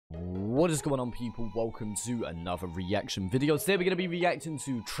What is going on, people? Welcome to another reaction video. Today we're going to be reacting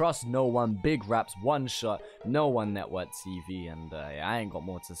to Trust No One, Big Raps, One Shot, No One Network TV, and I ain't got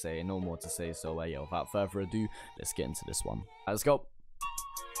more to say, no more to say, so yeah, without further ado, let's get into this one. Let's go.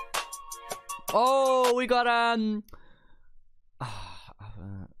 Oh, we got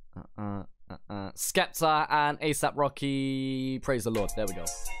Skepta and ASAP Rocky. Praise the Lord. There we go.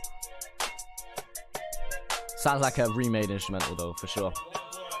 Sounds like a remade instrumental though, for sure.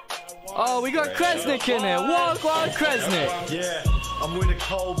 Oh, we got Kresnik in it. What Kresnik? Yeah, I'm with a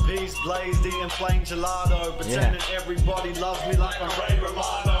cold piece, blazed, eating plain gelato, pretending everybody loves me like I'm Ray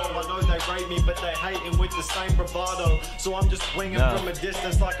Romano. I know they rate me, but they hating with the same bravado. So I'm just winging from a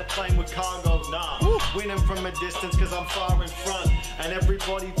distance like a plane with cargo. Nah, winning from a distance because I'm far in front. And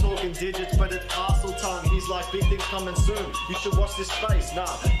everybody talking digits, but it's parcel tongue. He's like, big things coming soon. You should watch this space. Nah,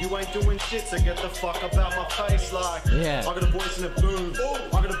 you ain't doing shit, so get the fuck up out my face. Like, I got a voice in a boom.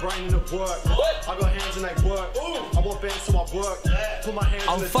 I got a brain in a work. I got hands and they work. I want bands so I work. Put my hands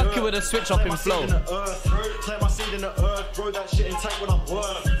in the fucking dirt. with a switch up in flow. Plant my seed in the earth. Grow that shit and take what I'm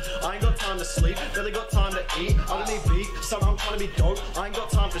worth. I ain't got time to sleep. Barely got time to eat. I don't need beat. Son, I'm trying to be dope. I ain't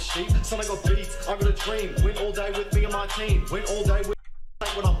got time for sheep. Son, I got beats. I got a dream. Win all day with me and my team. Win all day with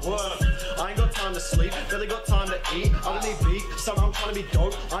take what I'm worth. I ain't got time to sleep. Barely got time to eat. I don't need beat. Son, I'm trying to be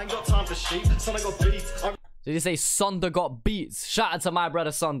dope. I ain't got time for sheep. Son, I got beats. Did you say Sonda got beats? Shout out to my brother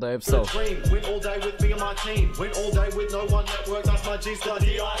Sonda, if so. Win all day with me and my team. Win all day with no one network. That's my G's got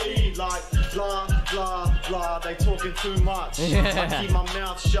DIE. Like, blah, blah, blah. They talking too much. I keep my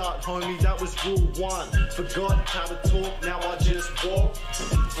mouth shut, homie. That was rule 1. Forgot how to talk, now I just walk.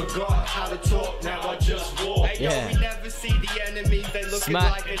 Forgot how to talk, now I just walk. Hey, yo, we never see the enemies. They looking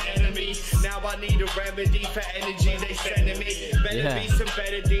like an enemy. Now I need a remedy for energy they sending me. Better be some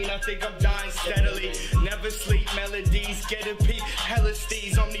betadine. I think I'm dying steadily. Never sleep melodies, get a peep,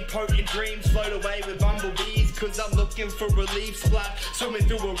 LSDs, omnipotent dreams, float away with bumblebees, cause I'm looking for relief, splash, swimming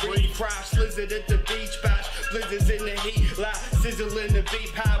through a reef crash, blizzard at the beach bash, blizzards in the heat, like sizzling the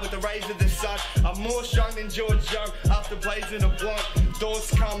beat pad with the rays of the sun. I'm more strong than George Young, after blazing a blunt,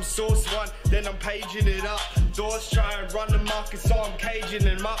 doors come, source one, then I'm paging it up, doors try and run the market, so I'm caging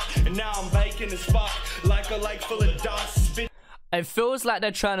them up, and now I'm baking as fuck, like a lake full of dust, spit. It feels like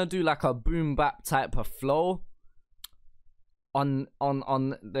they're trying to do like a boom bap type of flow on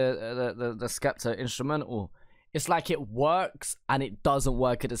the Skepta instrumental. It's like it works and it doesn't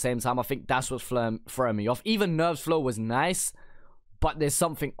work at the same time. I think that's what's throwing me off. Even Nerve's flow was nice, but there's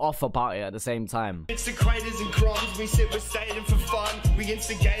something off about it at the same time. It's the craters and crumbs, we sit with Satan for fun. We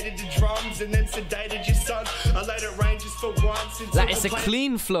instigated the drums and then sedated your son. I let it rain just for once. Like, it's a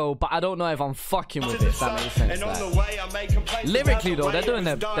clean flow, but I don't know if I'm fucking with it, if that makes sense. And on the way, I make lyrically though, they're doing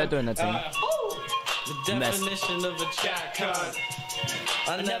their thing. The definition of a jack cunt.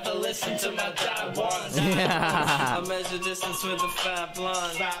 I never listened to my dad once. I measure distance with a fat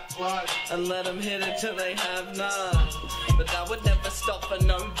blunt and let them hit it till they have none. But I would never stop for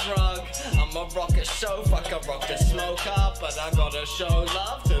no drug. I'm a rocket show, fuck a rocket smoke up. But I gotta show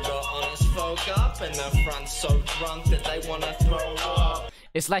love to the honest folk up in the front, so drunk that they wanna throw up.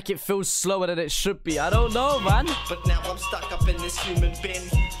 It's like it feels slower than it should be. I don't know, man. But now I'm stuck up in this human bin.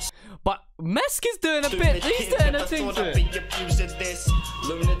 But Mesk is doing a bit. He's doing a thing to it. This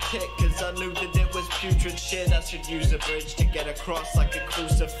lunatic, cause I knew that it was putrid shit. I should use a bridge to get across like a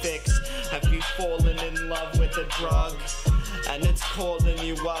crucifix. Have you fallen in love with a drug? And it's calling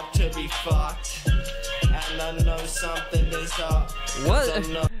you up to be fucked. And I know something is up. What?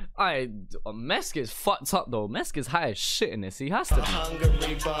 Mesk is fucked up though. Mesk is high as shit in this. He has to be.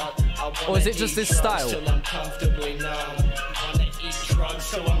 Or is it just his style? I'm comfortably numb. Wanna eat drugs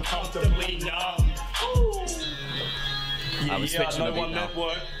so I'm comfortably numb. I'm switching the beat now.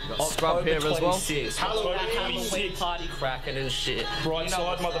 Got Scrub here as well. Halloween party cracking and shit. Bright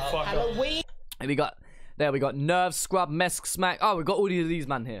side, motherfucker. Halloween. And we got Nerve, Scrub, Mesk, Smack. Oh, we got all of these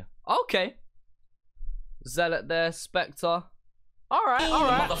man here. Okay. Zealot there, Spectre. Alright.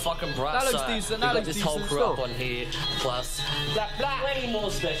 Motherfucking bright that looks decent. That looks this whole crew up on here. Plus, plenty more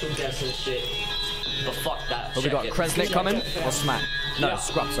special guests and shit. But fuck that. But we got Kresnik coming or Smack? No,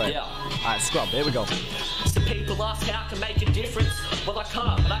 Scrub, sorry. Alright, Scrub, here we go. So people ask how I can make a difference. Well, I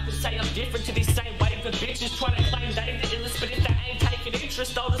can't, but I can say I'm different to this same wave of bitches trying to claim they the illest. But if they ain't taking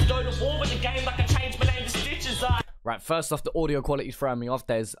interest, I'll just go to war with the game like I changed my name to Stitches. Right, first off, the audio quality's throwing me off.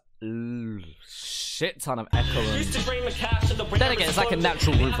 There's shit ton of echo. Then again, it's like a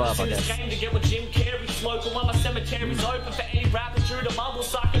natural reverb, I guess. Game to get with Jim Carrey smoking while my cemetery's open for any rapper through the mumble,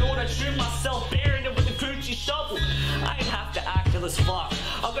 so I can auto-tune myself, burying it with a coochie shovel. I ain't have to act ill as fuck.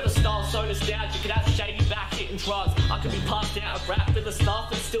 I've got a style so nostalgic, it has shady back hitting drugs. I could be passed out of rap with the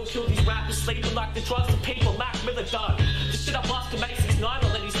stuff and still kill these sleeping like the drugs of people Mac Miller done. The shit I bust can make 6'9", or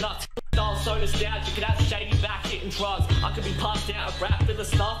that he's nuts. Style so nostalgic, could have shady back hitting drugs. I could be passed out of rap for the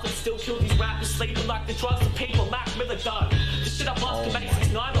stuff and still kill these rappers sleeping like the drugs of people Mac Miller done. The shit I bust can make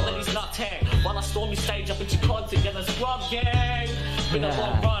 6'9", or that he's nuts hang. While I storm your stage up into con together, scrub gang. Been a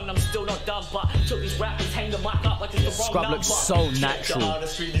long run, I'm still not done, but till these rappers hang the mic up like it's the wrong Scrub number. looks so natural.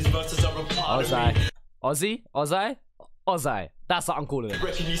 Ozzy. That's what I'm calling it.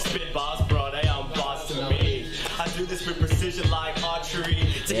 Reckon you spit bars, bro, they aren't bars to me. I do this with precision like archery.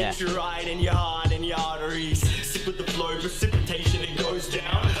 To hit you right in your heart and your arteries. Sick with the flow, precipitation, it goes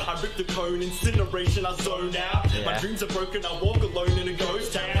down. I rip the cone, incineration, I zone out. My dreams are broken, I walk alone in a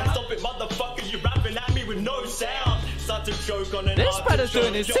ghost town. Stop it, motherfucker, you're rapping at me with no sound. Start to choke on an brother's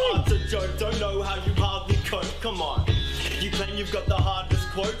doing his thing. joke. Don't know how you hardly cope, come on. You claim you've got the hardest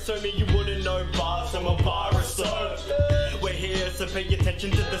quote, so me you wouldn't know bars, I'm a bar or so. We're here, so pay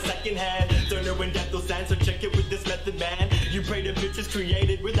attention to the second hand. Don't know when death will stand, so check it with this method, man. You pray to bitches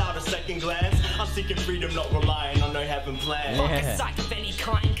created without a second glance. I'm seeking freedom, not relying on no heaven plan. Fuck a psych of any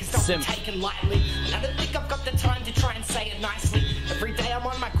kind, cause I'm taken lightly. I don't think I've got the time to try and say it nicely. Every day I'm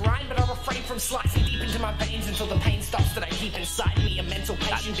on my grind, but I refrain from slicing deep into my veins until the pain stops that I keep inside me. A mental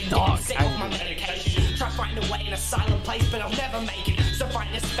patient, been getting sick off my medication. Try to find a way in a silent place, but I'll never make it. So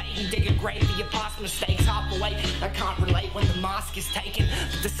find a spade and dig a grave for your past mistakes. Half awake, I can't relate when the mask is taken,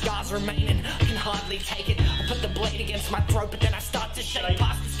 but the scars remaining, I can hardly take it. I put the blade against my throat, but then I start to shake.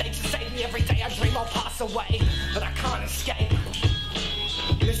 Past mistakes to save me every day. I dream I'll pass away, but I can't escape.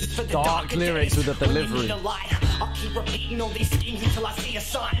 This is for the dark lyrics with the delivery. I'll keep repeating all these schemes until I see a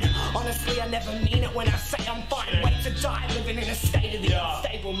sign. Honestly, I never mean it when I say I'm fine. Wait to die, living in a state of the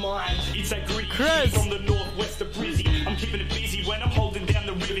unstable mind. It's that gritty kid from the northwest of Brizzy. I'm keeping it busy when I'm holding down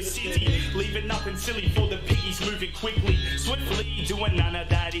the river city. Leaving nothing silly for the piggies, moving quickly, swiftly, doing none of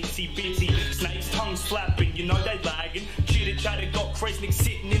that itsy bitsy. Snakes tongues flapping, you know they lagging. Chitter chatter got Kresnik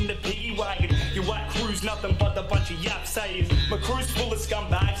sitting in the piggy wagon. Your white crew's nothing but a bunch of yap sayers. My crew's full of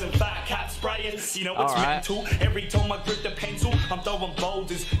scumbags and fat cat sprayers. You know what's mental? Every time I grip the pencil, I'm throwing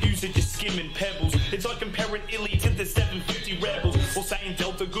boulders, using just skimming pebbles. It's like comparing Illy to the 750 rebels, or saying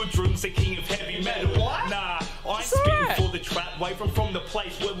Delta Goodrum's the king of heavy metal. What? Nah, I ain't spitting for the trap, waving from the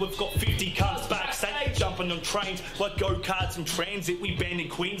place where we've got 50 cunts backstage, jumping on trains like go-karts and transit. We banned in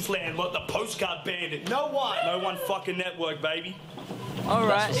Queensland like the postcard bandit. No one fucking network, baby.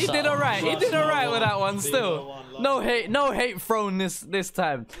 Alright, he did alright. He did alright with that one still. No hate thrown this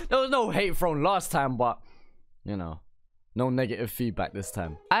time. There was no hate thrown last time, but you know, no negative feedback this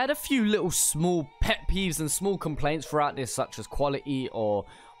time. I had a few little small pet peeves and small complaints throughout this, such as quality or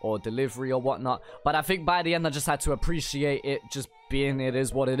delivery or whatnot. But I think by the end I just had to appreciate it just being it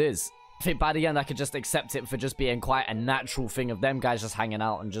is what it is. I think by the end I could just accept it for just being quite a natural thing of them guys just hanging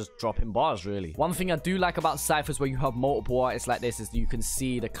out and just dropping bars, really. One thing I do like about cyphers where you have multiple artists like this is you can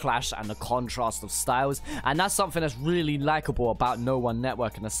see the clash and the contrast of styles, and that's something that's really likable about No One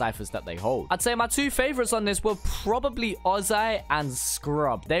Network and the cyphers that they hold. I'd say my two favorites on this were probably Ozzy and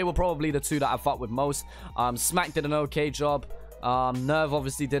Scrub. They were probably the two that I fucked with most. Smack did an okay job. Nerve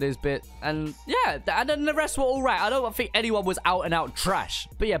obviously did his bit, and yeah, and then the rest were all right. I don't think anyone was out and out trash,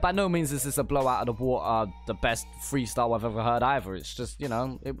 but yeah, by no means is this a blowout of the water, the best freestyle I've ever heard either. It's just, you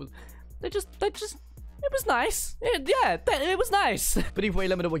know, it was nice. It was nice. But either way,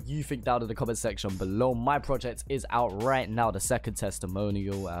 let me know what you think down in the comment section below. My project is out right now, the Second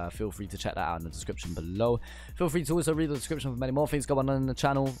Testimonial. Feel free to check that out in the description below. Feel free to also read the description for many more things going on in the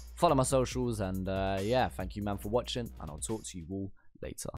channel. Follow my socials, and yeah, thank you, man, for watching, and I'll talk to you all later.